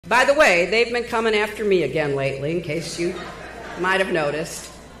By the way, they've been coming after me again lately, in case you might have noticed.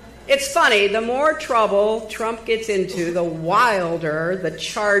 It's funny, the more trouble Trump gets into, the wilder the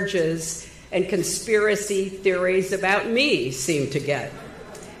charges and conspiracy theories about me seem to get.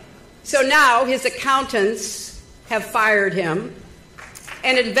 So now his accountants have fired him,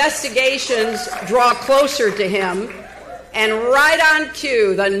 and investigations draw closer to him, and right on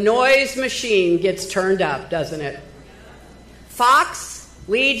cue, the noise machine gets turned up, doesn't it? Fox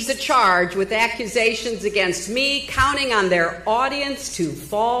leads the charge with accusations against me, counting on their audience to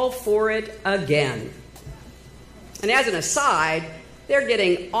fall for it again. And as an aside, they're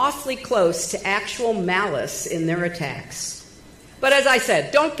getting awfully close to actual malice in their attacks. But as I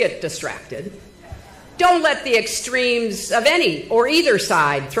said, don't get distracted. Don't let the extremes of any or either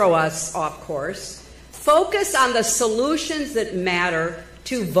side throw us off course. Focus on the solutions that matter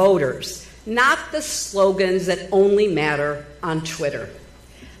to voters, not the slogans that only matter on Twitter.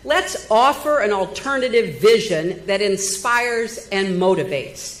 Let's offer an alternative vision that inspires and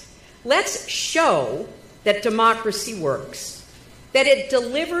motivates. Let's show that democracy works, that it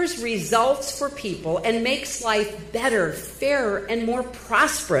delivers results for people and makes life better, fairer, and more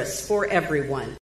prosperous for everyone.